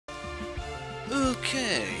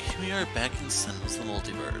Okay, we are back in Sentinels the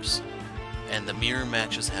Multiverse, and the mirror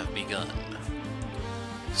matches have begun.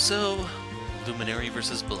 So, Luminary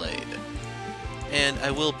versus Blade. And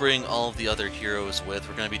I will bring all of the other heroes with.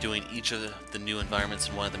 We're going to be doing each of the new environments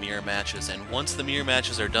in one of the mirror matches, and once the mirror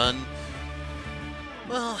matches are done,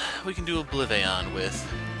 well, we can do OblivAeon with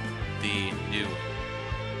the new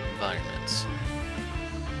environments.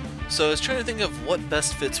 So I was trying to think of what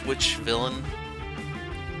best fits which villain,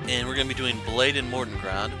 and we're going to be doing Blade in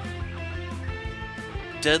Mordengrad,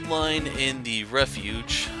 Deadline in the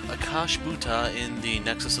Refuge, Akash Buta in the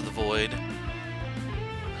Nexus of the Void,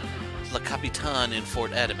 La Capitan in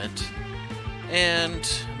Fort Adamant, and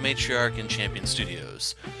Matriarch in Champion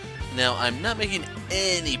Studios. Now, I'm not making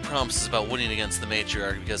any promises about winning against the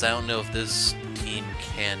Matriarch because I don't know if this team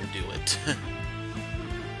can do it.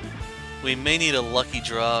 We may need a lucky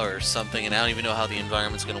draw or something, and I don't even know how the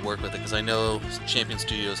environment's going to work with it, because I know Champion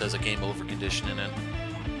Studios has a game over condition in it.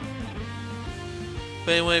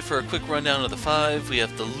 But anyway, for a quick rundown of the 5, we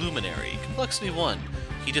have the Luminary. Complexity 1.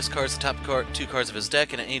 He discards the top two cards of his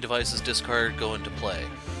deck, and any devices discarded go into play.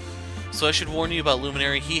 So I should warn you about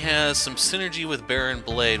Luminary. He has some synergy with Baron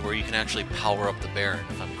Blade, where you can actually power up the Baron,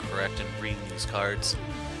 if I'm correct in reading these cards.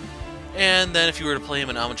 And then if you were to play him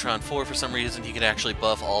in Omnitron 4 for some reason, he could actually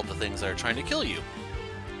buff all the things that are trying to kill you.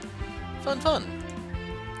 Fun, fun.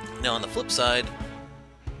 Now on the flip side,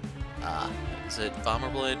 is it Bomber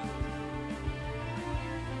Blade?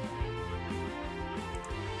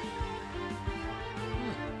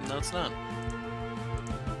 No, it's not.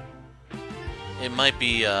 It might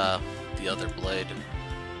be the other Blade.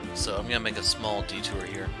 So I'm gonna make a small detour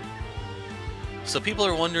here. So people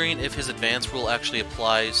are wondering if his advance rule actually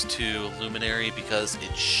applies to Luminary, because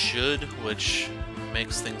it should, which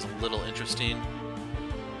makes things a little interesting.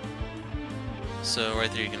 So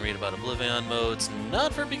right there you can read about OblivAeon modes,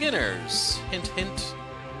 not for beginners! Hint, hint.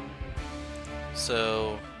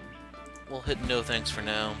 So we'll hit no thanks for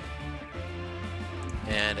now.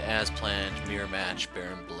 And as planned, mirror match,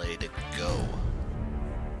 Baron Blade, go.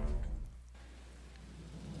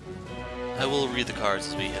 I will read the cards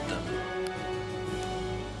as we hit them.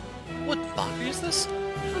 What mockery is this?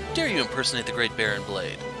 How dare you impersonate the great Baron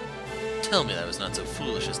Blade? Tell me that I was not so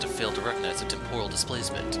foolish as to fail to recognize a temporal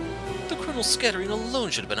displacement. The chronal scattering alone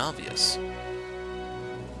should have been obvious.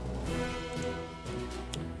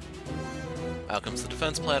 Out comes the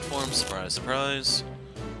defense platform, surprise, surprise.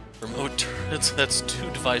 Remote turrets, that's 2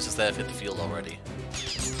 devices that have hit the field already.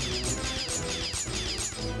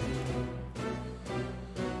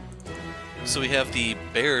 So we have the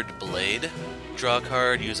Bared Blade. Draw a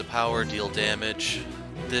card, use a power, deal damage.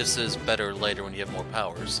 This is better later when you have more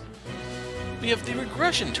powers. We have the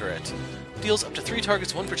Regression Turret. Deals up to 3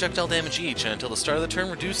 targets 1 projectile damage each, and until the start of the turn,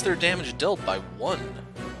 reduce their damage dealt by 1.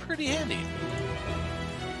 Pretty handy.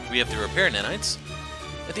 We have the Repair Nanites.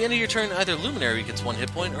 At the end of your turn, either Luminary gets 1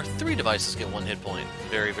 hit point, or 3 devices get 1 hit point.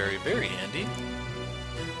 Very, very, very handy.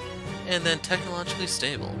 And then Technologically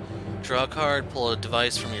Stable. Draw a card, pull a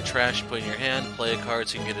device from your trash, put it in your hand, play a card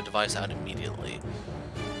so you can get a device out immediately.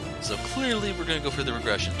 So clearly we're going to go for the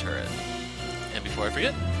Regression Turret. And before I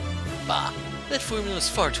forget, bah, that formula is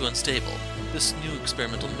far too unstable. This new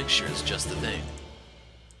experimental mixture is just the thing.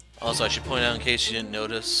 Also, I should point out, in case you didn't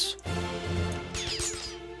notice,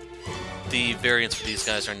 the variants for these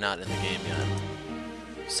guys are not in the game yet.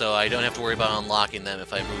 So I don't have to worry about unlocking them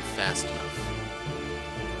if I move fast enough.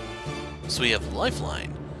 So we have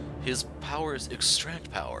Lifeline. His power is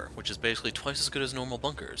Extract Power, which is basically twice as good as normal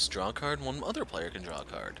bunkers. Draw a card, one other player can draw a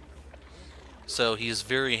card. So he is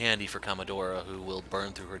very handy for Commodora, who will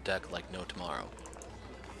burn through her deck like no tomorrow.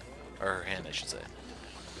 Or her hand, I should say.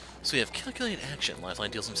 So we have Calculate Action.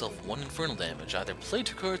 Lifeline deals himself 1 infernal damage. Either play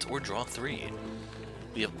 2 cards or draw 3.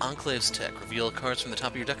 We have Enclave's Tech. Reveal cards from the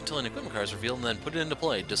top of your deck until an equipment card is revealed, and then put it into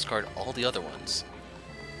play. Discard all the other ones.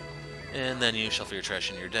 And then you shuffle your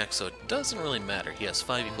trash in your deck, so it doesn't really matter. He has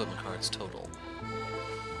 5 equipment cards total.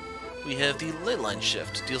 We have the Leyline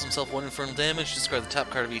Shift. Deals himself 1 infernal damage, discard the top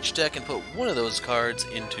card of each deck, and put one of those cards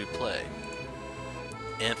into play.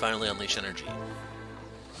 And finally, Unleash Energy.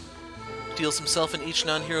 Deals himself and each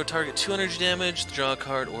non-hero target 2 energy damage, draw a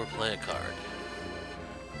card, or play a card.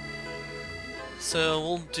 So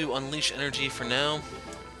we'll do Unleash Energy for now.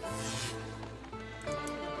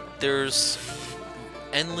 There's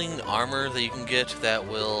Endling armor that you can get that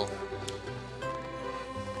will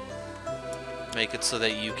make it so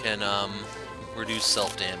that you can reduce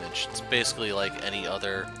self-damage. It's basically like any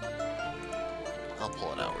other... I'll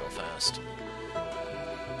pull it out real fast.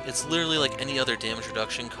 It's literally like any other damage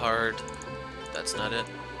reduction card. That's not it.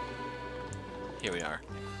 Here we are.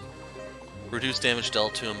 reduce damage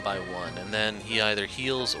dealt to him by 1, and then he either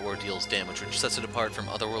heals or deals damage, which sets it apart from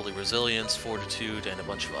Otherworldly Resilience, Fortitude, and a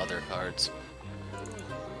bunch of other cards.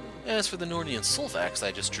 As for the Nordian Sulfax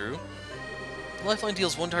I just drew, the Lifeline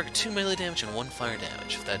deals 1 target 2 melee damage and 1 fire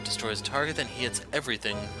damage. If that destroys a target, then he hits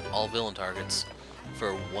everything, all villain targets,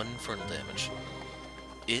 for 1 infernal damage.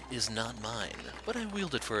 It is not mine, but I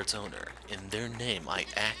wield it for its owner. In their name I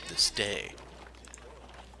act this day.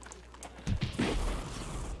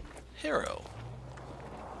 Harrow.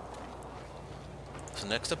 So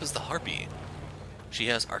next up is the Harpy. She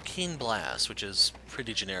has Arcane Blast, which is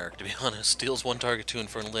pretty generic to be honest. Deals 1 target 2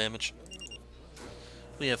 infernal damage.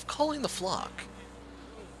 We have Calling the Flock.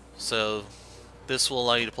 So this will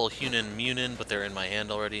allow you to pull Hunin and Munin, but they're in my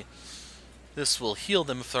hand already. This will heal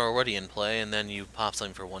them if they're already in play, and then you pop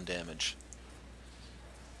something for 1 damage.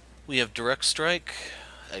 We have Direct Strike.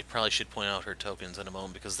 I probably should point out her tokens in a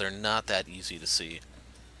moment because they're not that easy to see.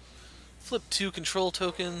 Flip 2 control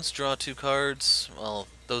tokens, draw 2 cards. Well,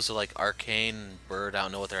 those are like Arcane and Bird, I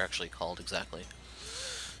don't know what they're actually called exactly.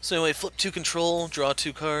 So anyway, flip 2 control, draw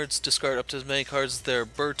 2 cards, discard up to as many cards as their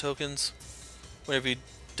Bird tokens. Whenever you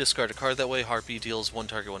discard a card that way, Harpy deals 1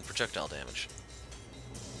 target 1 projectile damage.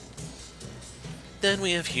 Then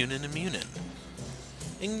we have Hunin and Munin.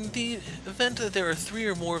 In the event that there are 3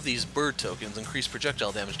 or more of these Bird tokens, increase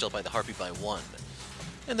projectile damage dealt by the Harpy by 1.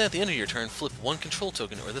 And then at the end of your turn, flip 1 control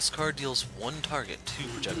token, or this card deals 1 target 2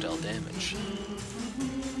 projectile damage.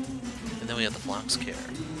 And then we have the Flock's Care.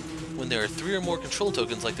 When there are 3 or more control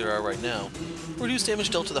tokens like there are right now, reduce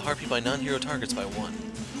damage dealt to the Harpy by non-hero targets by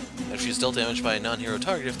 1. If she's dealt damage by a non-hero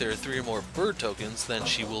target, if there are 3 or more Bird tokens, then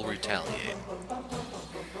she will retaliate.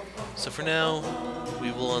 So for now,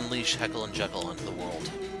 we will unleash Heckle and Jekyll onto the world.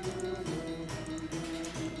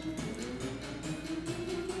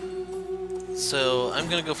 So I'm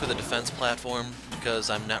going to go for the defense platform because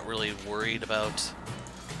I'm not really worried about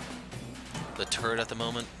the turret at the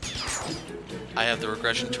moment. I have the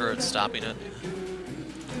regression turret stopping it.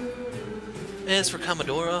 As for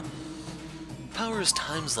Commodora, power is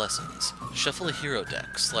Time's Lessons. Shuffle a hero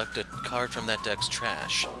deck, select a card from that deck's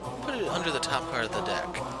trash, put it under the top card of the deck.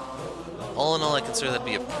 All in all, I consider that to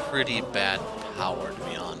be a pretty bad power, to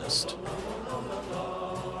be honest.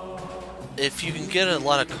 If you can get a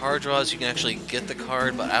lot of card draws, you can actually get the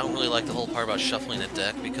card, but I don't really like the whole part about shuffling a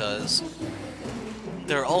deck because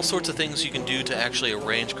there are all sorts of things you can do to actually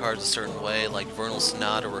arrange cards a certain way, like Vernal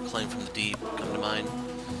Sonata or Reclaim from the Deep come to mind.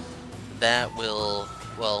 That will,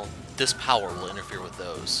 well, this power will interfere with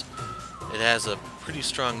those. It has a pretty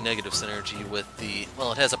strong negative synergy with the,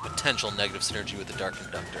 well, it has a potential negative synergy with the Dark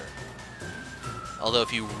Conductor. Although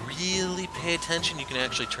if you really pay attention, you can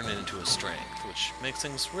actually turn it into a strength, which makes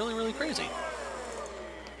things really, really crazy.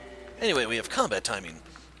 Anyway, we have combat timing.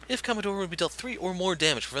 If Commodore would be dealt 3 or more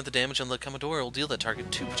damage, prevent the damage, and the Commodore will deal that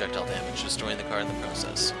target 2 projectile damage, destroying the card in the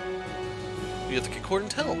process. We have the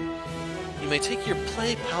Concordant Helm. You may take your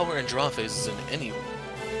play, power, and draw phases in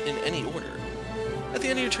any order. At the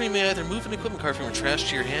end of your turn, you may either move an equipment card from your trash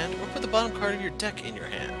to your hand, or put the bottom card of your deck in your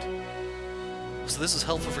hand. So this is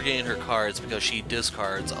helpful for getting her cards because she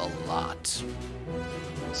discards a lot.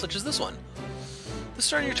 Such as this one. At the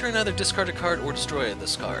start of your turn, either discard a card or destroy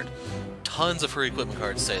this card. Tons of her equipment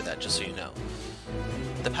cards say that, just so you know.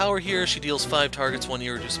 The power here, she deals 5 targets 1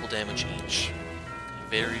 irreducible damage each.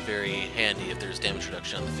 Very, very handy if there's damage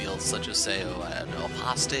reduction on the field, such as, say, an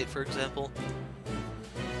Apostate, for example.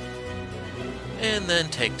 And then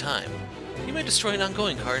take time. You may destroy an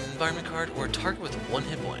ongoing card, an environment card, or a target with 1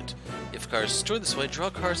 hit point. If cards destroyed this way, draw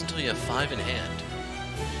cards until you have 5 in hand.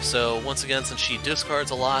 So, once again, since she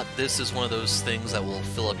discards a lot, this is one of those things that will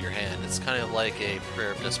fill up your hand. It's kind of like a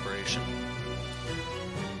Prayer of Desperation.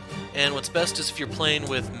 And what's best is if you're playing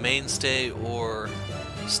with Mainstay or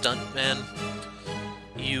Stuntman,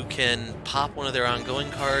 you can pop one of their ongoing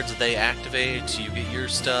cards, they activate, you get your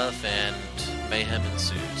stuff, and mayhem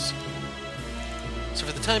ensues. So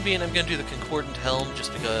for the time being, I'm going to do the Concordant Helm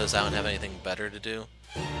just because I don't have anything better to do.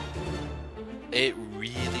 It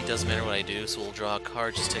really doesn't matter what I do, so we'll draw a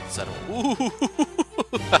card, just take this out of... Ooh!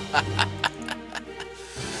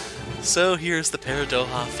 So here's the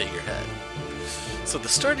Paradoha figurehead. So at the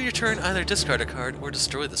start of your turn, either discard a card or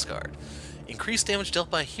destroy this card. Increase damage dealt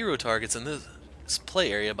by hero targets in this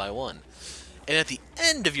play area by 1. And at the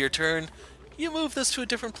end of your turn, you move this to a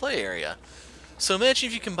different play area. So imagine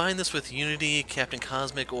if you combine this with Unity, Captain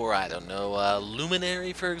Cosmic, or I don't know,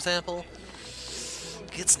 Luminary, for example.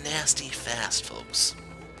 It gets nasty fast, folks.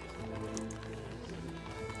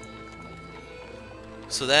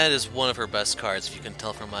 So that is one of her best cards, if you can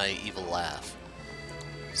tell from my evil laugh.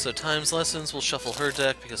 So Time's Lessons will shuffle her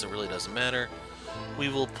deck because it really doesn't matter. We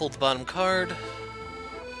will pull the bottom card,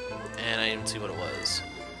 and I didn't see what it was.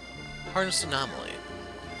 Harnessed Anomaly.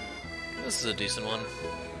 This is a decent one.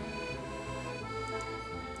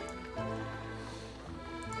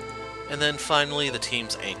 And then finally, the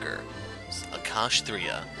team's anchor, Akash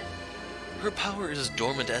 3a. Her power is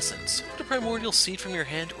Dormant Essence. Put a primordial seed from your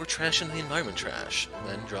hand or trash into the environment trash,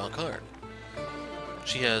 then draw a card.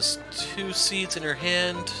 She has 2 seeds in her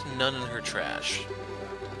hand, none in her trash.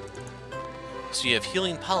 So you have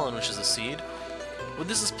Healing Pollen, which is a seed. When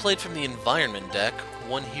this is played from the environment deck,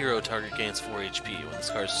 one hero target gains 4 HP. When this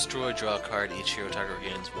card is destroyed, draw a card, each hero target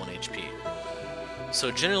gains 1 HP. So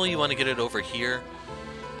generally you want to get it over here.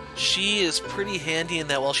 She is pretty handy in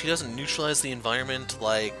that while she doesn't neutralize the environment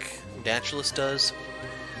like Naturalist does,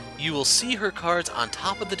 you will see her cards on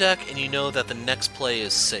top of the deck and you know that the next play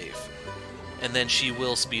is safe. And then she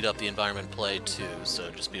will speed up the environment play too, so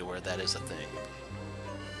just be aware that is a thing.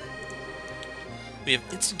 We have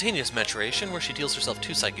Instantaneous Maturation, where she deals herself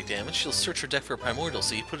 2 psychic damage. She'll search her deck for a Primordial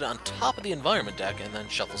Seed, put it on top of the environment deck, and then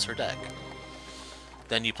shuffles her deck.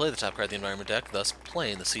 Then you play the top card of the environment deck, thus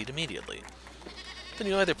playing the seed immediately. Then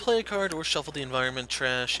you either play a card or shuffle the environment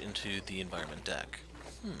trash into the environment deck.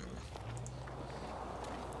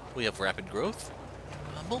 We have Rapid Growth,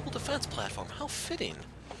 a mobile defense platform. How fitting.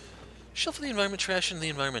 Shuffle the environment trash into the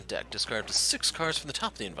environment deck. Discard up to 6 cards from the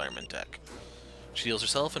top of the environment deck. She deals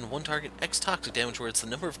herself and 1 target X toxic damage, where it's the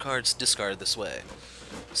number of cards discarded this way.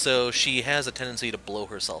 So she has a tendency to blow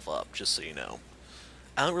herself up, just so you know.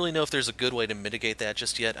 I don't really know if there's a good way to mitigate that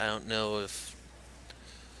just yet. I don't know if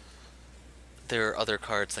there are other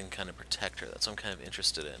cards that can kind of protect her. That's what I'm kind of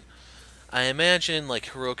interested in. I imagine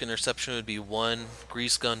like Heroic Interception would be 1.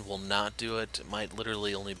 Grease Gun will not do it. It might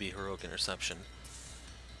literally only be Heroic Interception.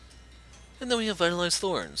 And then we have Vitalized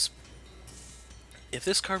Thorns. If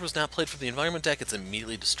this card was not played from the environment deck, it's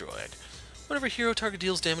immediately destroyed. Whenever hero target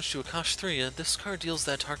deals damage to Akash 3a, this card deals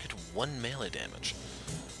that target 1 melee damage.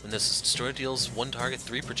 When this is destroyed, it deals 1 target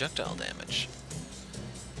 3 projectile damage.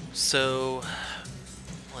 So,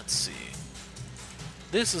 let's see.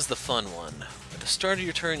 This is the fun one. At the start of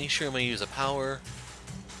your turn, each hero may use a power,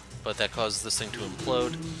 but that causes this thing to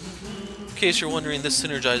implode. In case you're wondering, this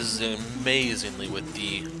synergizes amazingly with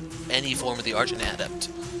any form of the Argent Adept.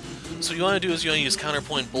 So what you want to do is you want to use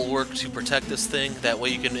Counterpoint Bulwark to protect this thing. That way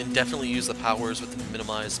you can indefinitely use the powers with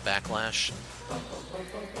minimized backlash.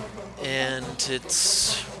 And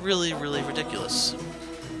it's really, really ridiculous.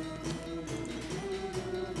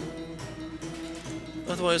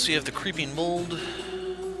 Otherwise we have the Creeping Mold.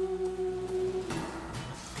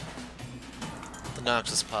 The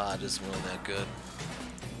Noxus Pod isn't really that good.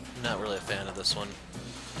 I'm not really a fan of this one.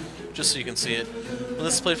 Just so you can see it. When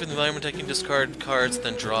this is played from the environment deck, you can discard cards,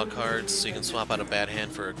 then draw cards, so you can swap out a bad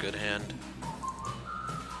hand for a good hand.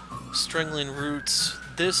 Strangling Roots.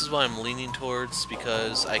 This is what I'm leaning towards,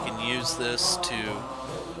 because I can use this to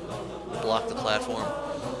block the platform.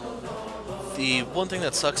 The one thing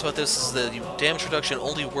that sucks about this is that the damage reduction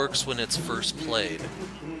only works when it's first played.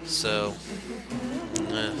 So,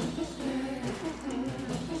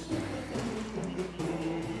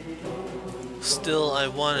 Still, I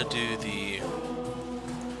want to do the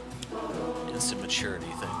instant maturity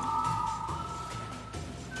thing.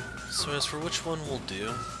 So as for which one we'll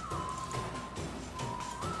do,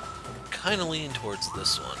 kind of leaning towards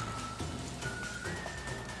this one.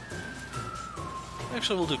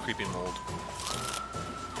 Actually, we'll do Creeping Mold.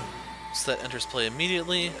 So that enters play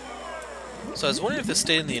immediately. So I was wondering if this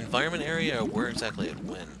stayed in the environment area or where exactly it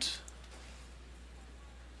went.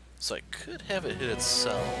 So I could have it hit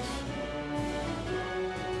itself.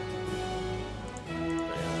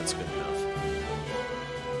 That's good enough.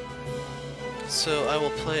 So I will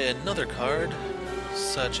play another card,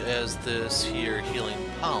 such as this here, Healing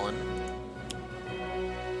Pollen.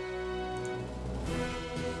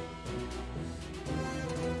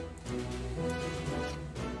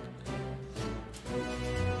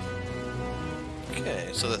 Okay,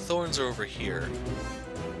 so the thorns are over here,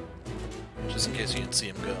 just in case you didn't see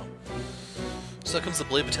him go. So that comes the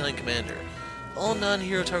Blade Battalion Commander. All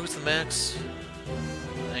non-hero targets the max.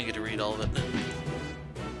 I didn't get to read all of it.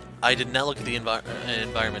 I did not look at the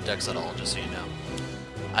environment decks at all, just so you know.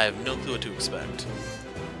 I have no clue what to expect.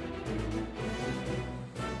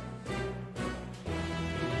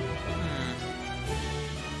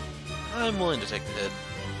 I'm willing to take the hit.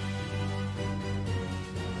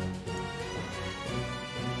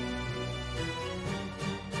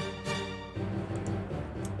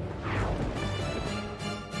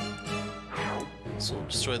 So we'll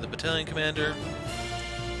destroy the battalion commander.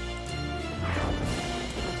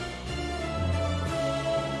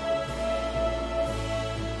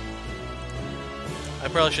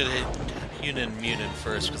 probably should have hit Hunin and Munin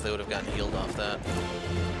first, because they would have gotten healed off that.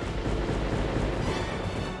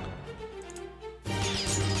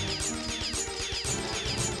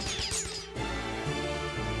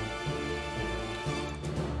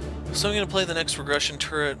 So I'm going to play the next regression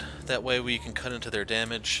turret, that way we can cut into their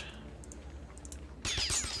damage.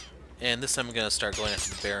 And this time I'm going to start going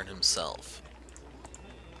after the Baron himself.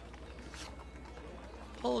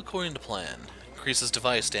 All according to plan. Increases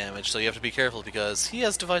device damage, so you have to be careful because he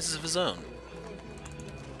has devices of his own.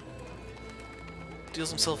 Deals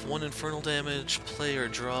himself 1 infernal damage, play or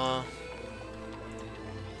draw.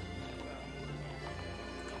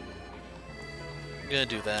 I'm going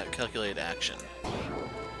to do that, calculate action.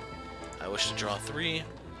 I wish to draw 3,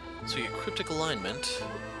 so we get Cryptic Alignment,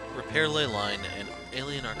 Repair Leyline, and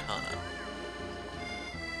Alien Arcana.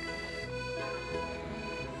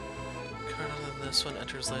 Card other than this one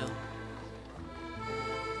enters Leyline.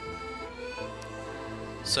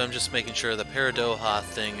 So I'm just making sure the Paradoha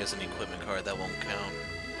thing is an equipment card, that won't count.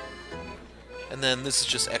 And then this is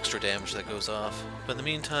just extra damage that goes off. But in the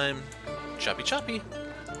meantime, choppy choppy!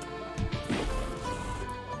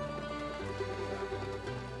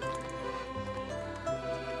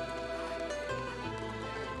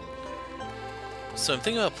 So I'm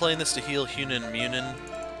thinking about playing this to heal Hunin and Munin.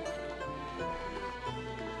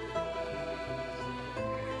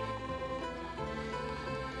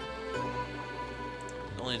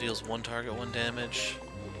 It only deals 1 target, 1 damage.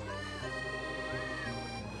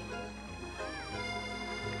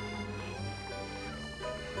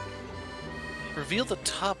 Reveal the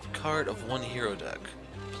top card of 1 hero deck.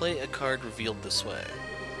 Play a card revealed this way.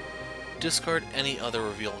 Discard any other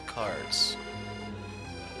revealed cards.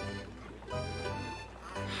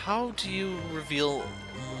 How do you reveal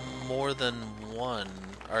more than 1?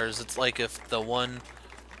 Or is it like if the one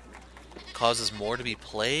causes more to be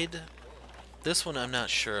played? This one I'm not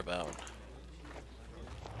sure about.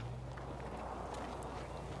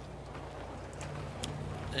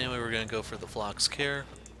 Anyway, we're gonna go for the Flock's Care.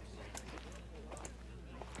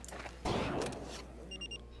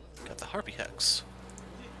 Got the Harpy Hex.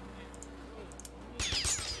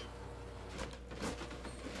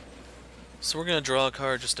 So we're going to draw a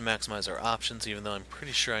card just to maximize our options, even though I'm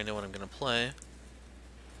pretty sure I know what I'm going to play.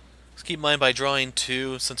 Just keep in mind, by drawing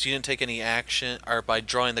 2, since you didn't take any action, or by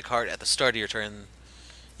drawing the card at the start of your turn,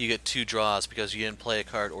 you get 2 draws because you didn't play a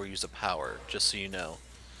card or use a power, just so you know.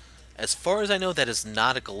 As far as I know, that is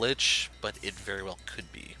not a glitch, but it very well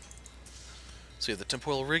could be. So you have the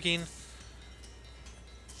Temporal Rigging.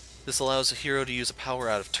 This allows a hero to use a power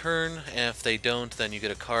out of turn, and if they don't, then you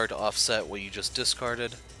get a card to offset what you just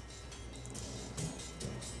discarded.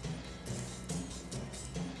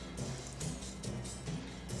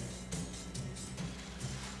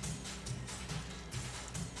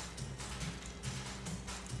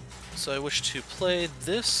 So I wish to play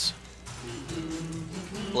this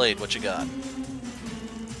blade. What you got?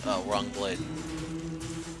 Oh, wrong blade.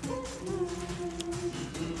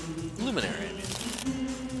 Luminary, I mean.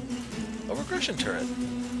 A regression turret.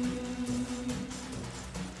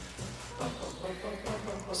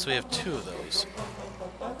 So we have 2 of those.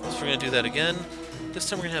 So we're going to do that again. This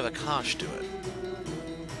time we're going to have Akash do it.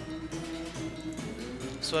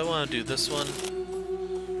 So I want to do this one.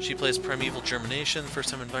 She plays Primeval Germination. First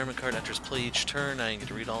time environment card enters play each turn. I didn't get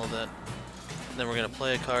to read all of that. And then we're going to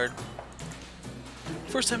play a card.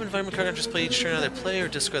 First time environment card enters play each turn. Either play or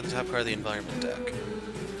discard the top card of the environment deck.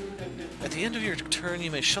 At the end of your turn, you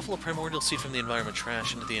may shuffle a Primordial Seed from the environment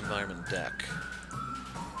trash into the environment deck.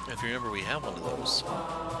 If you remember, we have one of those.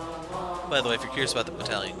 By the way, if you're curious about the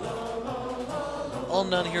battalion. All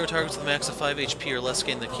non-hero targets with a max of 5 HP or less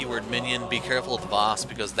gain the keyword minion. Be careful with the boss,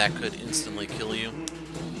 because that could instantly kill you.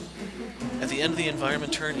 At the end of the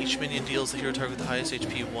environment turn, each minion deals the hero target with the highest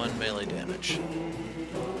HP 1 melee damage.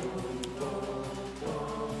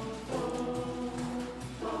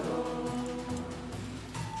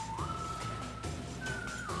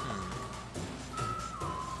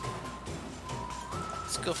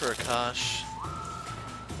 Let's go for Akash.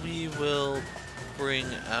 We will bring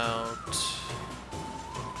out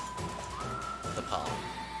the Palm.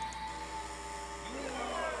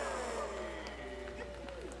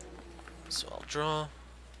 So I'll draw,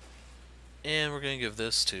 and we're going to give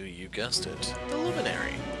this to, you guessed it, the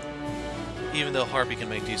Luminary. Even though Harpy can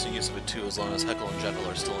make decent use of it too, as long as Heckle and Jekyll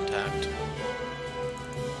are still intact.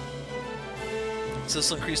 So this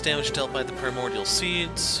will increase damage dealt by the Primordial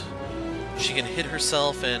Seeds. She can hit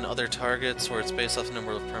herself and other targets where it's based off the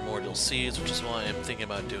number of Primordial Seeds, which is why I'm thinking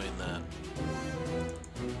about doing that.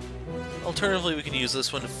 Alternatively, we can use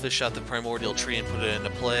this one to fish out the Primordial Tree and put it into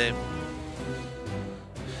play.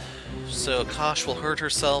 So Kosh will hurt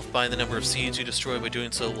herself by the number of seeds you destroy. By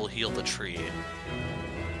doing so, will heal the tree.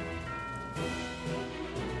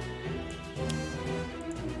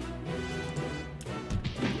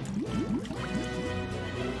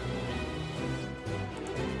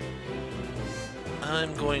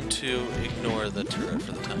 I'm going to ignore the turret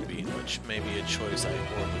for the time being, which may be a choice I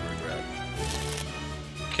horribly regret.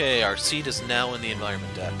 Okay, our seed is now in the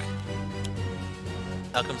environment deck.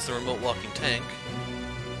 Out comes the remote walking tank.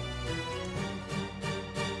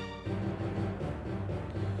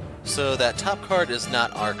 So that top card is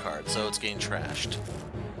not our card, so it's getting trashed.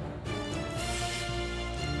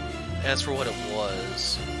 As for what it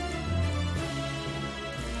was...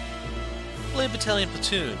 Blade Battalion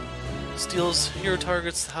Platoon. Steals hero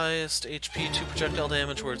targets highest HP 2 projectile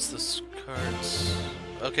damage where it's this card's...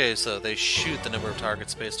 Okay, so they shoot the number of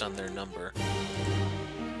targets based on their number.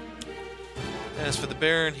 As for the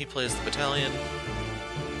Baron, he plays the Battalion.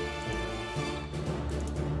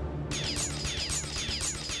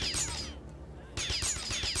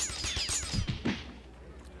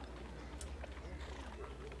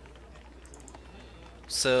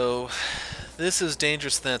 So, this is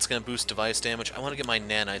dangerous, then it's going to boost device damage. I want to get my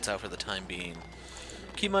nanites out for the time being.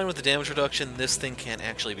 Keep in mind with the damage reduction, this thing can't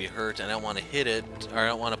actually be hurt, and I don't want to hit it, or I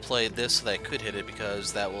don't want to play this so that I could hit it,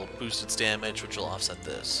 because that will boost its damage, which will offset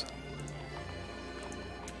this.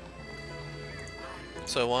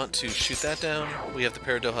 So I want to shoot that down. We have the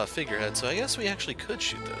Paradoha figurehead, so I guess we actually could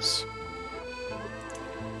shoot this.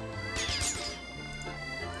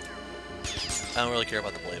 I don't really care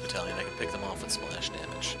about the Blade Battalion, I can pick them off with splash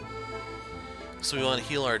damage. So we want to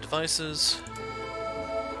heal our devices.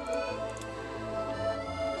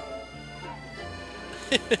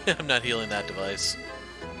 I'm not healing that device.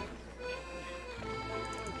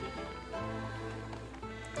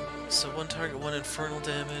 So one target, one infernal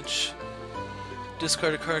damage.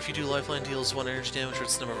 Discard a card if you do lifeline, deals 1 energy damage or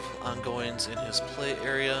its number of ongoings in his play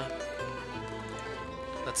area.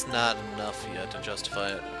 That's not enough yet to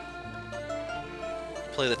justify it.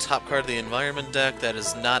 Play the top card of the environment deck. That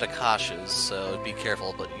is not Akasha's, so be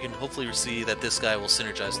careful, but you can hopefully see that this guy will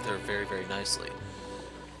synergize with her very, very nicely.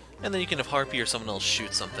 And then you can have Harpy or someone else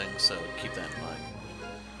shoot something, so keep that in mind.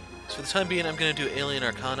 So for the time being, I'm going to do Alien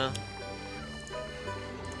Arcana.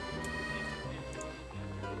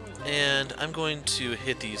 And I'm going to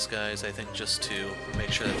hit these guys, I think, just to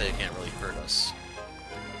make sure that they can't really hurt us.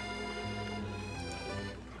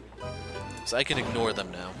 So I can ignore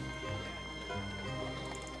them now.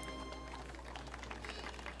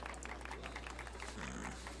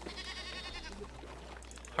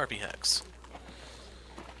 Harpy Hex.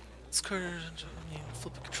 This card,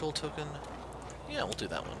 flip a control token. Yeah, we'll do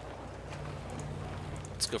that one.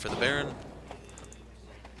 Let's go for the Baron.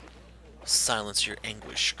 Silence your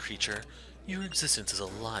anguish, creature. Your existence is a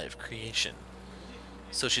live creation.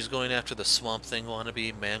 So she's going after the Swamp Thing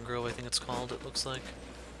wannabe, Mangrove, I think it's called, it looks like.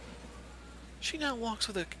 She now walks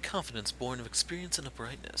with a confidence born of experience and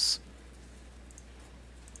uprightness.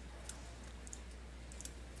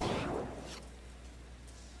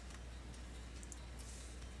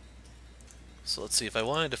 So let's see, if I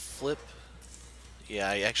wanted to flip... Yeah,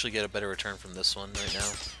 I actually get a better return from this one right now.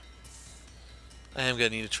 I am going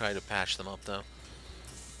to need to try to patch them up, though.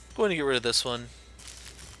 Going to get rid of this one.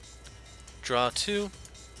 Draw 2.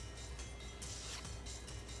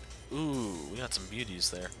 Ooh, we got some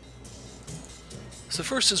beauties there. So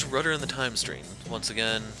first is Rudder in the Time Stream. Once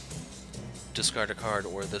again, discard a card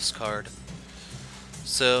or this card.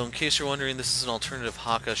 So in case you're wondering, this is an alternative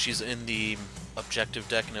Haka. She's in the objective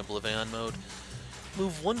deck in OblivAeon mode.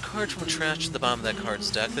 Move one card from a trash to the bottom of that card's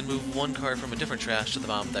deck, then move one card from a different trash to the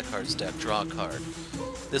bottom of that card's deck. Draw a card.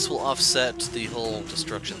 This will offset the whole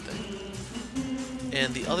destruction thing.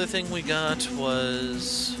 And the other thing we got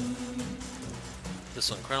was this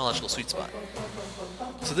one, Chronological Sweet Spot.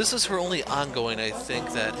 So this is her only ongoing, I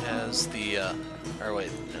think, that has the, or wait,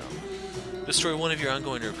 no. Destroy one of your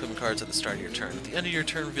ongoing or equipment cards at the start of your turn. At the end of your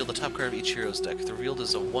turn, reveal the top card of each hero's deck. If the revealed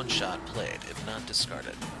is a one-shot, played. If not,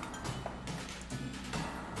 discarded.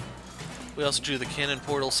 We also drew the Cannon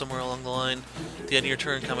Portal somewhere along the line. At the end of your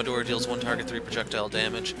turn, Commodore deals 1 target 3 projectile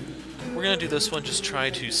damage. We're going to do this one, just try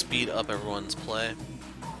to speed up everyone's play.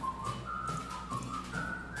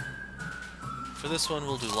 For this one,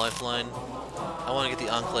 we'll do Lifeline. I want to get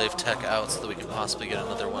the Enclave tech out so that we can possibly get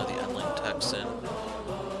another one of the Endling techs in.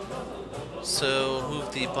 So,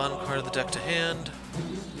 move the bottom card of the deck to hand.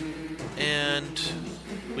 And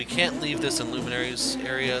we can't leave this in Luminary's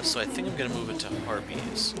area, so I think I'm going to move it to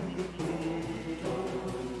Harpies.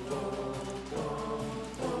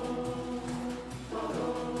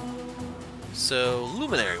 So,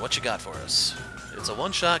 Luminary, what you got for us? It's a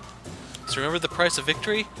one-shot. So remember the price of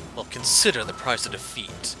victory? Well, consider the price of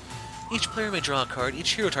defeat. Each player may draw a card,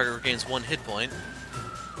 each hero target regains 1 hit point.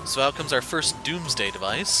 So out comes our first Doomsday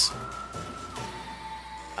device.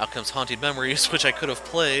 Out comes Haunted Memories, which I could have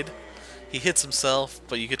played. He hits himself,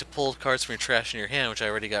 but you get to pull cards from your trash in your hand, which I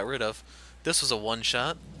already got rid of. This was a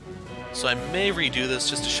one-shot. So I may redo this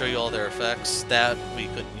just to show you all their effects. That we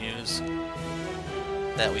couldn't use.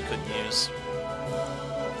 That we couldn't use.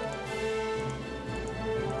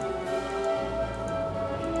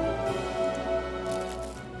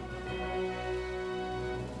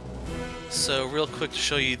 So real quick to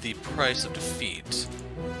show you the price of defeat.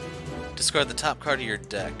 Discard the top card of your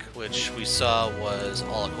deck, which we saw was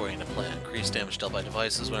all according to plan. Increased damage dealt by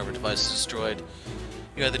devices. Whenever a device is destroyed,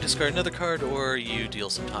 you either discard another card or you deal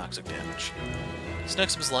some toxic damage. So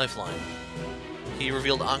next was Lifeline. He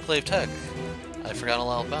revealed Enclave Tech. I forgot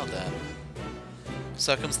all about that.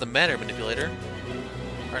 So comes the Matter Manipulator.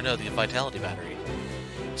 Or no, the Vitality Battery.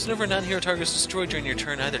 So whenever a non-hero target is destroyed during your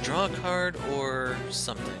turn, either draw a card or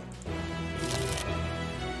something.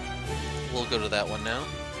 We'll go to that one now.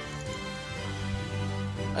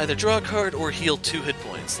 Either draw a card or heal 2 hit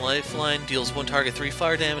points. Lifeline deals 1 target 3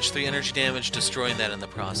 fire damage, 3 energy damage, destroying that in the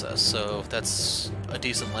process. So that's a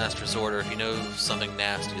decent last resort, or if you know something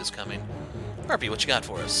nasty is coming. Harpy, what you got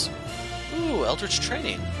for us? Ooh, Eldritch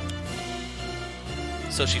Training.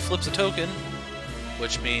 So she flips a token,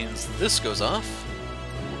 which means this goes off.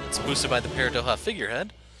 It's boosted by the Paradoha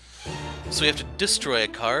figurehead. So you have to destroy a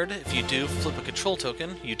card. If you do, flip a control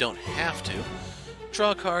token. You don't have to.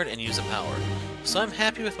 Draw a card and use a power. So I'm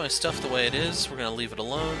happy with my stuff the way it is. We're going to leave it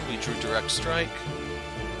alone. We drew Direct Strike.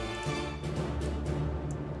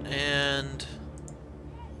 And...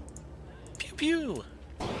 Pew pew!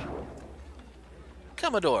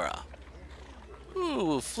 Commodora.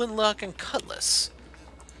 Ooh, Flintlock and Cutlass.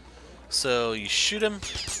 So you shoot him,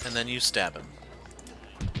 and then you stab him.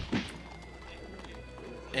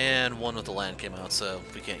 And one with the land came out, so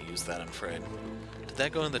we can't use that, I'm afraid. Did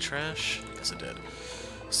that go in the trash? Yes, it did.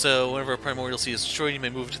 So, whenever a Primordial Seed is destroyed, you may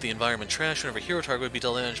move it to the environment trash. Whenever a hero target would be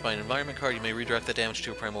dealt damage by an environment card, you may redirect that damage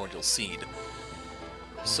to a Primordial Seed.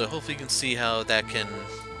 So, hopefully you can see how that can...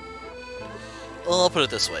 Well, I'll put it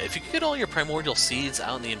this way. If you get all your Primordial Seeds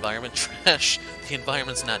out in the environment trash, the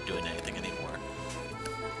environment's not doing anything anymore.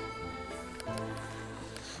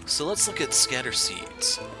 So, let's look at Scatter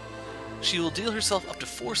Seeds. She will deal herself up to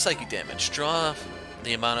 4 psychic damage. Draw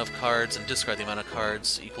the amount of cards and discard the amount of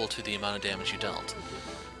cards equal to the amount of damage you dealt.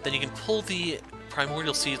 Then you can pull the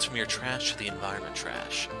Primordial Seeds from your trash to the environment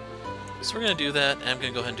trash. So we're going to do that, and I'm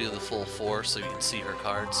going to go ahead and do the full 4 so you can see her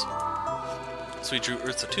cards. So we drew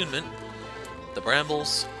Earth's Attunement, the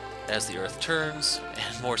Brambles, as the Earth turns,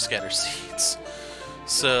 and more Scatter Seeds.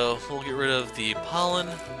 So we'll get rid of the Pollen,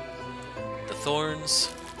 the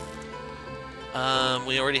Thorns.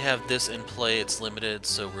 We already have this in play, it's limited,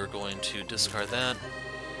 so we're going to discard that.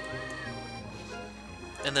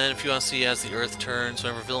 And then if you want to see as the Earth turns,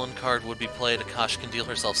 whenever a villain card would be played, Akash can deal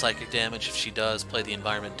herself psychic damage. If she does, play the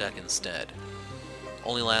environment deck instead.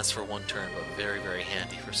 Only lasts for 1 turn, but very, very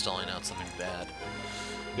handy for stalling out something bad.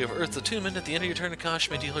 We have Earth's Attunement. At the end of your turn,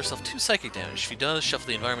 Akash may deal herself 2 psychic damage. If she does, shuffle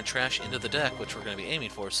the environment trash into the deck, which we're going to be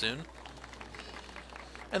aiming for soon.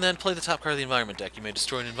 And then play the top card of the environment deck. You may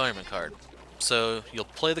destroy an environment card. So you'll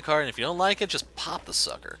play the card, and if you don't like it, just pop the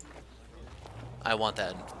sucker. I want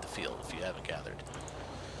that in the field, if you haven't gathered.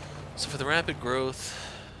 So for the rapid growth,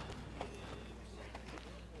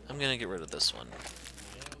 I'm going to get rid of this one.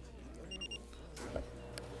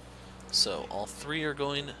 So all 3 are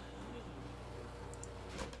going.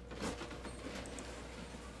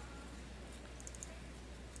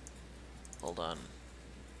 Hold on.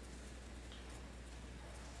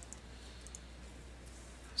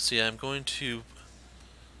 So yeah, I'm going to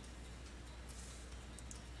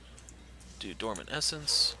do Dormant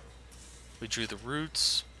Essence. We drew the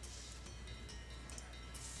roots.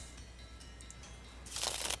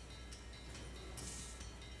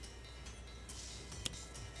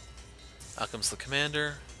 Out comes the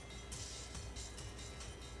Commander.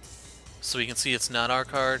 So we can see it's not our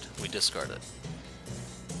card, we discard it.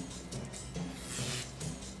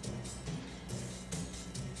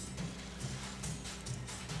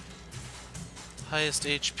 Highest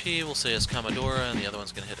HP, we'll say is Commodora, and the other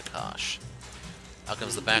one's going to hit Akash. Out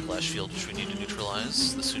comes the Backlash field, which we need to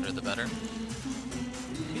neutralize. The sooner the better.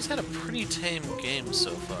 He's had a pretty tame game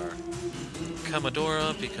so far.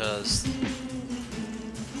 Commodora, because...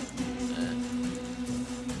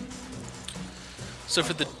 So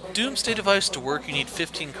for the Doomsday device to work, you need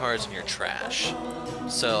 15 cards in your trash.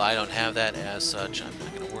 So I don't have that as such, I'm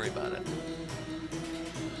not going to worry about it.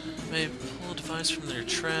 Maybe pull a device supplies from their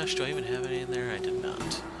trash. Do I even have any in there? I did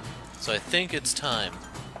not. So I think it's time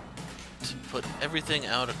to put everything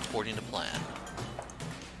out according to plan.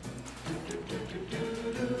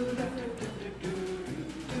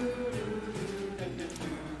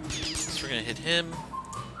 So we're gonna hit him,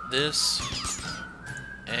 this,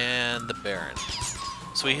 and the Baron.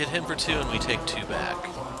 So we hit him for 2 and we take 2 back.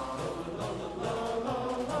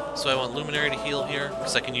 So I want Luminary to heal here,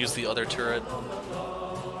 because I can use the other turret.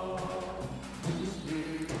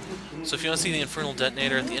 So if you want to see the Infernal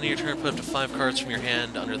Detonator, at the end of your turn, put up to 5 cards from your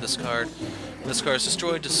hand under this card. When this card is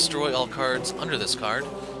destroyed, destroy all cards under this card.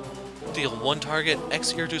 Deal 1 target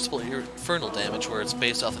X irreducible infernal damage, where it's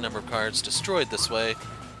based off the number of cards destroyed this way,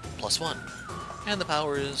 +1. And the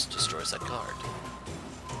power is destroy said card.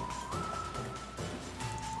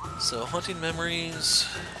 So Haunting Memories,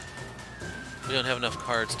 we don't have enough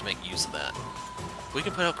cards to make use of that. We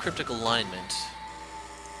can put out Cryptic Alignment.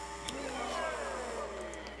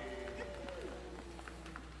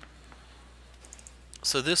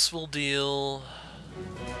 So this will deal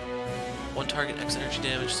 1 target X energy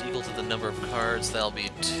damage is equal to the number of cards. That'll be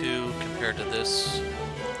 2 compared to this.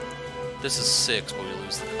 This is 6, but we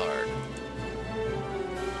lose the card.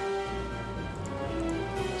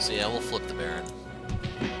 So yeah, we'll flip the Baron.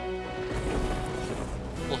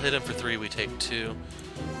 We'll hit him for 3, we take 2.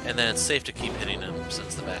 And then it's safe to keep hitting him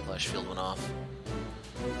since the backlash field went off.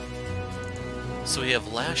 So we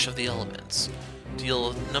have Lash of the Elements.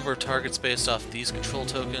 Deal a number of targets based off these control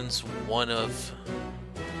tokens, 1 of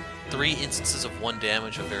 3 instances of 1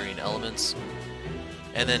 damage of varying elements.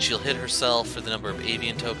 And then she'll hit herself for the number of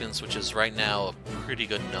avian tokens, which is right now a pretty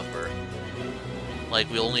good number.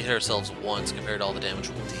 Like, we only hit ourselves once compared to all the damage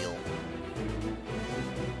we'll deal.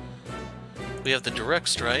 We have the Direct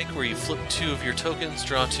Strike, where you flip 2 of your tokens,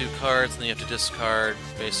 draw 2 cards, and then you have to discard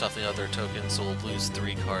based off the other tokens, so we'll lose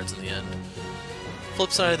 3 cards in the end.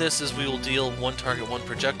 Flip side of this is we will deal 1 target 1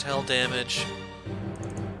 projectile damage,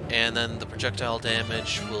 and then the projectile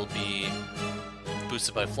damage will be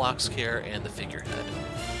boosted by Flock's Care and the Figurehead.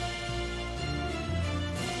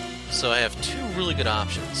 So I have 2 really good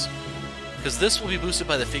options. Because this will be boosted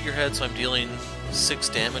by the Figurehead, so I'm dealing 6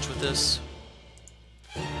 damage with this.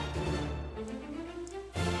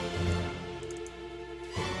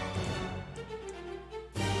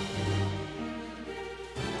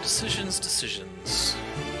 Decisions.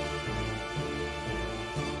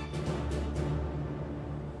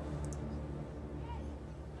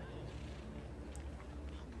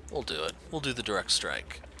 We'll do it. We'll do the Direct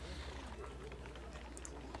Strike.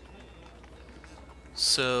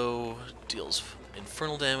 So, deals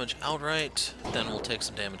infernal damage outright, then we'll take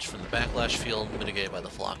some damage from the backlash field, mitigated by the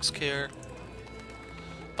Flock's Care.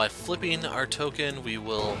 By flipping our token, we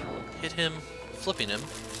will hit him, flipping him.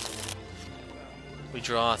 We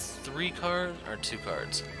draw 3 cards, or 2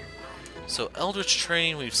 cards. So Eldritch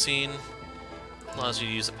Train, we've seen, allows you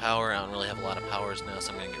to use a power. I don't really have a lot of powers now,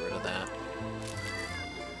 so I'm going to get rid of that.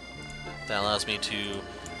 That allows me to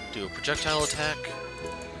do a projectile attack.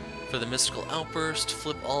 For the Mystical Outburst,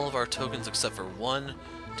 flip all of our tokens except for 1.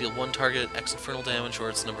 Deal 1 target X infernal damage, or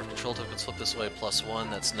its number of control tokens flip this way, +1.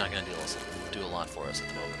 That's not going to do a lot for us at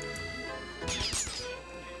the moment.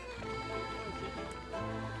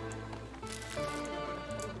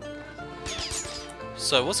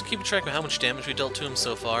 So I wasn't keeping track of how much damage we dealt to him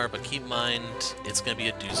so far, but keep in mind, it's going to be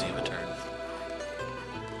a doozy of a turn.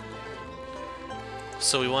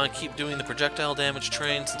 So we want to keep doing the projectile damage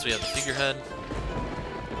train since we have the Figurehead.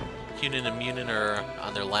 Hunin and Munin are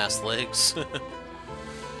on their last legs.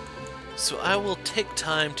 So I will take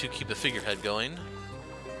time to keep the Figurehead going.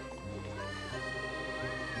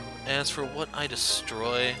 As for what I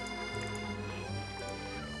destroy...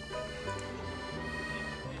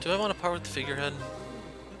 Do I want to part with the Figurehead?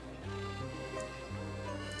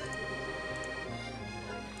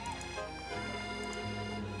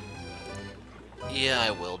 Yeah,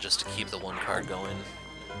 I will, just to keep the 1 card going.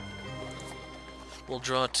 We'll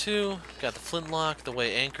draw 2. Got the Flintlock, the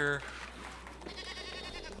Way Anchor.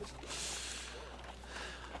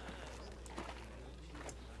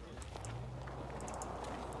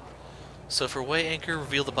 So for Way Anchor,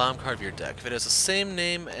 reveal the bottom card of your deck. If it has the same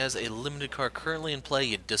name as a limited card currently in play,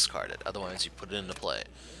 you discard it. Otherwise, you put it into play.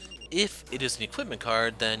 If it is an equipment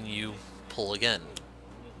card, then you pull again.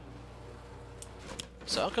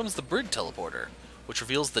 So out comes the Brig Teleporter, which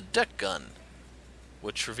reveals the Deck Gun,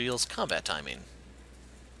 which reveals combat timing.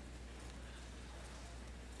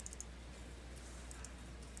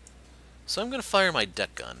 So I'm going to fire my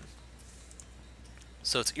Deck Gun.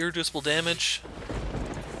 So it's irreducible damage.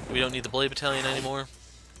 We don't need the Blade Battalion anymore.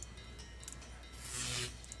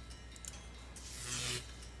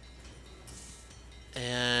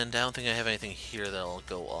 And I don't think I have anything here that'll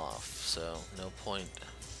go off, so no point.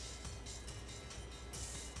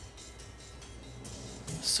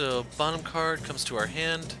 So, bottom card comes to our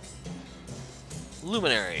hand.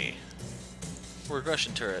 Luminary.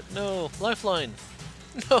 Regression turret. No! Lifeline!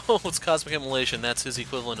 No! It's Cosmic Immolation. That's his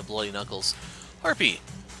equivalent of Bloody Knuckles. Harpy!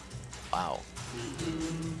 Wow.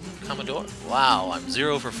 Commodore? Wow, I'm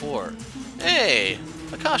 0 for 4. Hey!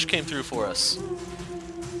 Akash came through for us.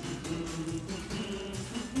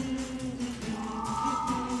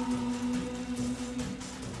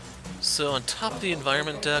 So on top of the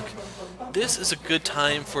environment deck, this is a good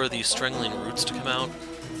time for the Strangling Roots to come out.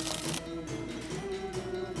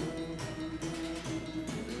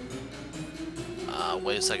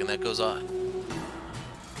 Wait a second, that goes off.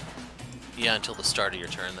 Yeah, until the start of your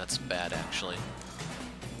turn. That's bad, actually.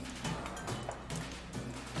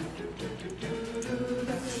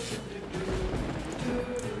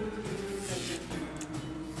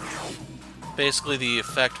 Basically, the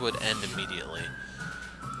effect would end immediately.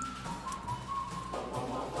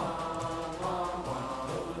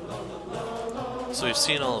 So we've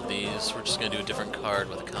seen all of these. We're just going to do a different card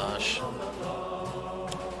with Akash.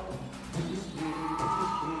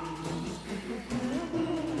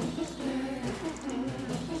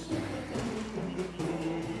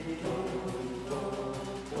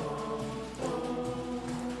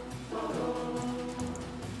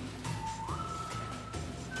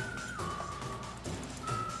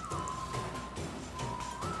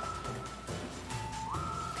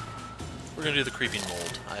 We're going to do the Creeping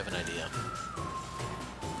Mold. I have an idea.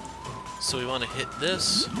 So we want to hit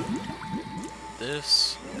this,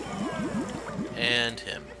 and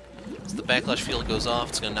him. As the backlash field goes off,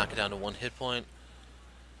 it's going to knock it down to 1 hit point.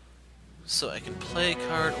 So I can play a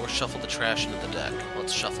card or shuffle the trash into the deck.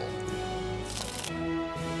 Let's shuffle.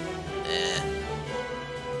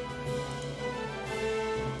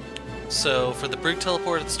 So for the Brig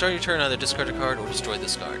Teleport, at the start of your turn, either discard a card or destroy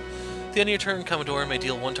this card. At the end of your turn, Commodore may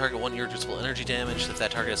deal one target 1 irreducible energy damage. If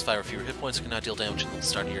that target has 5 or fewer hit points, it cannot deal damage until the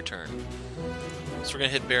start of your turn. So we're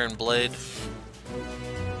going to hit Baron Blade.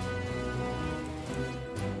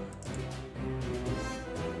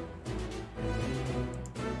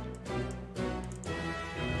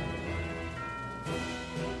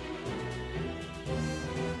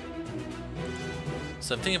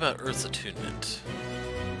 So I'm thinking about Earth's Attunement.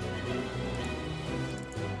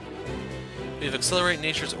 We have Accelerate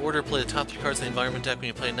Nature's Order. Play the top 3 cards in the environment deck. When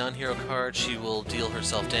you play a non-hero card, she will deal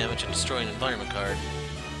herself damage and destroy an environment card.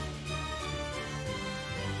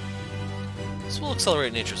 So we'll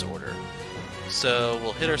Accelerate Nature's Order. So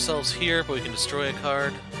we'll hit ourselves here, but we can destroy a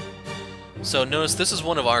card. So notice this is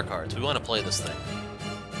one of our cards. We want to play this thing.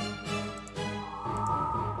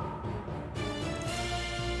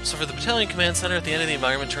 So for the Battalion Command Center, at the end of the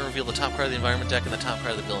environment turn, reveal the top card of the environment deck and the top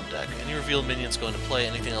card of the villain deck. Any revealed minions go into play,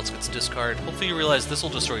 anything else gets discarded. Hopefully you realize this will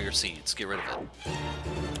destroy your seeds. Get rid of it.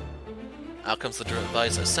 Out comes the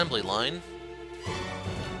device assembly line.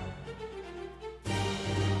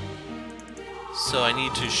 So I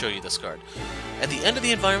need to show you this card. At the end of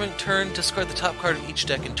the environment turn, discard the top card of each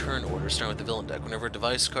deck in turn order, starting with the villain deck. Whenever a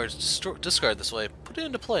device card is discarded this way, put it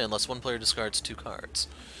into play unless one player discards 2 cards.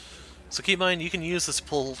 So keep in mind, you can use this to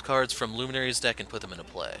pull cards from Luminary's deck and put them into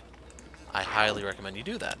play. I highly recommend you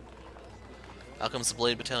do that. Out comes the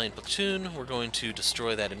Blade Battalion Platoon. We're going to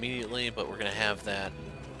destroy that immediately, but we're going to have that.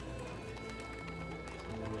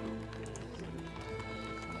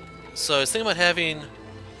 So I was thinking about having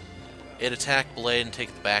it attack Blade and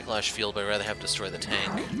take the backlash field, but I'd rather have it destroy the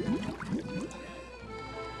tank.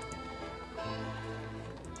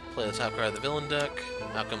 Play the top card of the villain deck.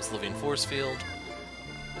 Out comes the Living Force field.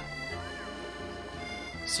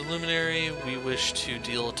 So Luminary, we wish to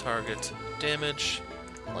deal a target damage,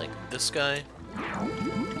 like this guy.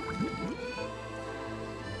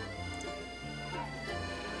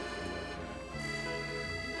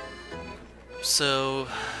 So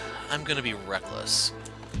I'm gonna be reckless.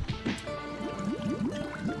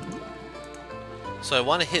 So I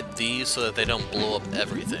want to hit these so that they don't blow up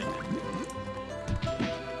everything.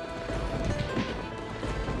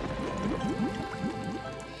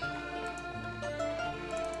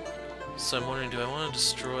 So I'm wondering, do I want to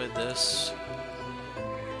destroy this?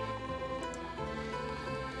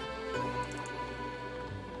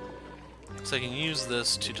 So I can use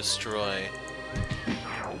this to destroy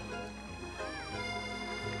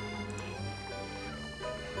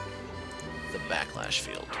the backlash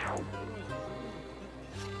field.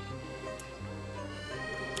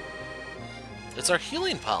 It's our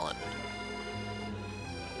healing pollen.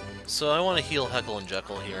 So I want to heal Heckle and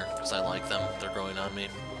Jekyll here, because I like them. They're growing on me.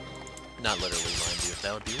 Not literally, mind you.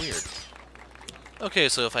 That would be weird. Okay,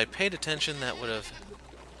 so if I paid attention, that would have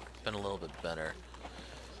been a little bit better.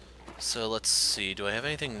 So let's see, do I have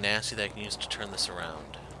anything nasty that I can use to turn this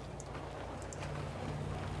around?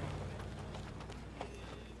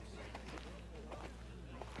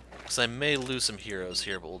 Because I may lose some heroes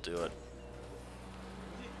here, but we'll do it.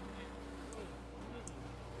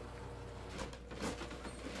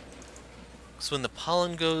 So when the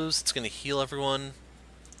pollen goes, it's going to heal everyone.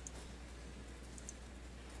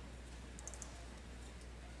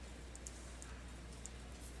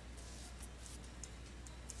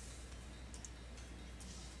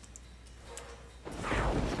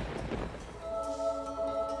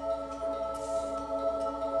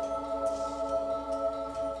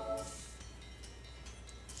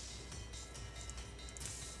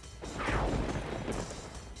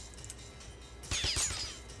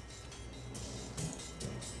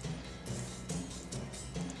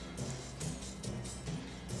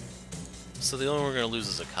 So the only one we're going to lose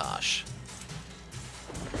is Akash.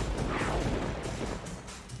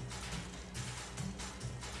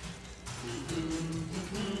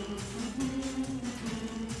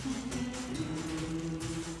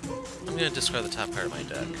 I'm going to discard the top card of my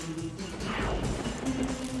deck.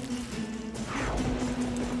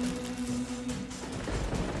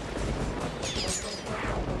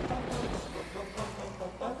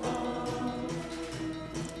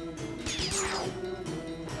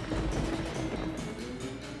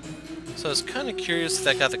 So I was kind of curious if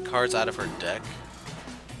that got the cards out of her deck.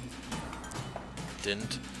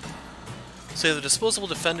 Didn't. So you have the disposable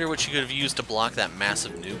defender, which you could have used to block that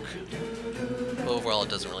massive nuke. But overall, it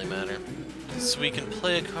doesn't really matter. So we can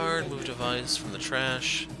play a card, move a device from the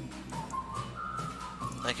trash.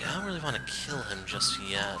 Like, I don't really want to kill him just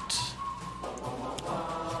yet.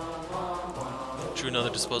 Drew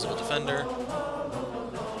another disposable defender.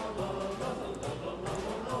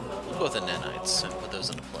 We'll go with the nanites and put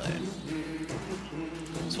those into play.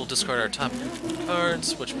 So we'll discard our top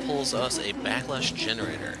cards, which pulls us a backlash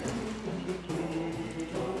generator.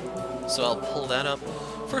 So I'll pull that up.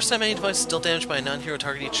 First time any device is dealt damage by a non-hero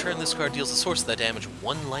target, each turn this card deals the source of that damage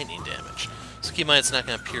 1 lightning damage. So keep in mind it's not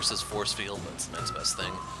going to pierce his force field, but it's the next best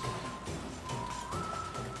thing.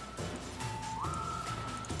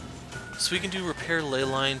 So we can do Repair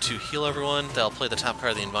Leyline to heal everyone. That'll play the top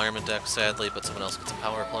card of the environment deck, sadly, but someone else gets a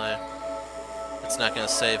power play. It's not going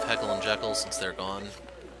to save Heckle and Jekyll since they're gone.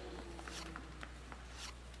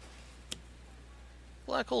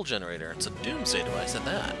 Black hole generator. It's a doomsday device at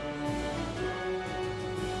that.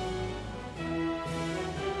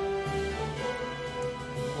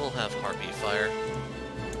 We'll have Harpy fire.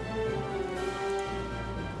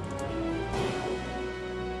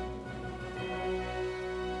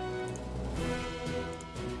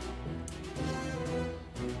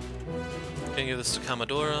 Gonna give this to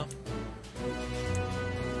Commodora.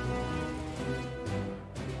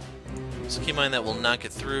 So keep in mind that will not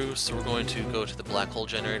get through, so we're going to go to the black hole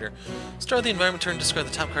generator. Start the environment turn, discard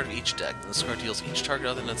the top card of each deck. This card deals each target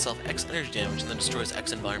other than itself X energy damage and then destroys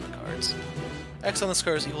X environment cards. X on this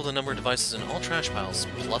card is equal to the number of devices in all trash piles,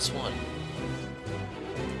 +1.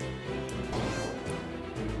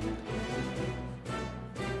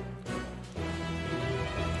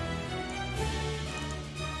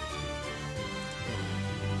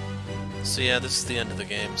 So yeah, this is the end of the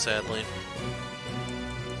game, sadly.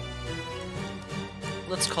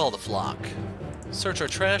 Let's call the flock. Search our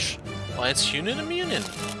trash. Why, it's Hunin and Munin.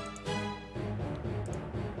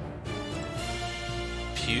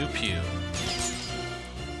 Pew pew.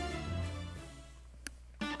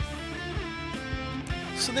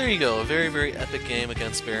 So there you go, a very, very epic game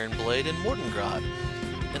against Baron Blade and Mordengrad.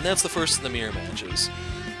 And that's the first of the mirror matches.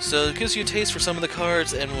 So it gives you a taste for some of the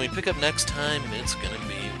cards, and when we pick up next time, it's gonna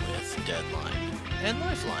be with Deadline and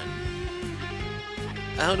Lifeline.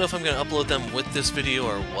 I don't know if I'm going to upload them with this video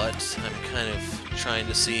or what. I'm kind of trying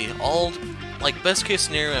to see. Like, best case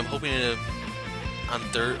scenario, I'm hoping to, on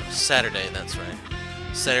Saturday, that's right.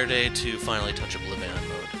 Saturday to finally touch OblivAeon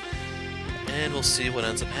mode. And we'll see what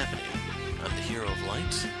ends up happening. I'm the Hero of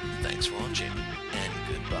Light. Thanks for watching, and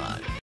goodbye.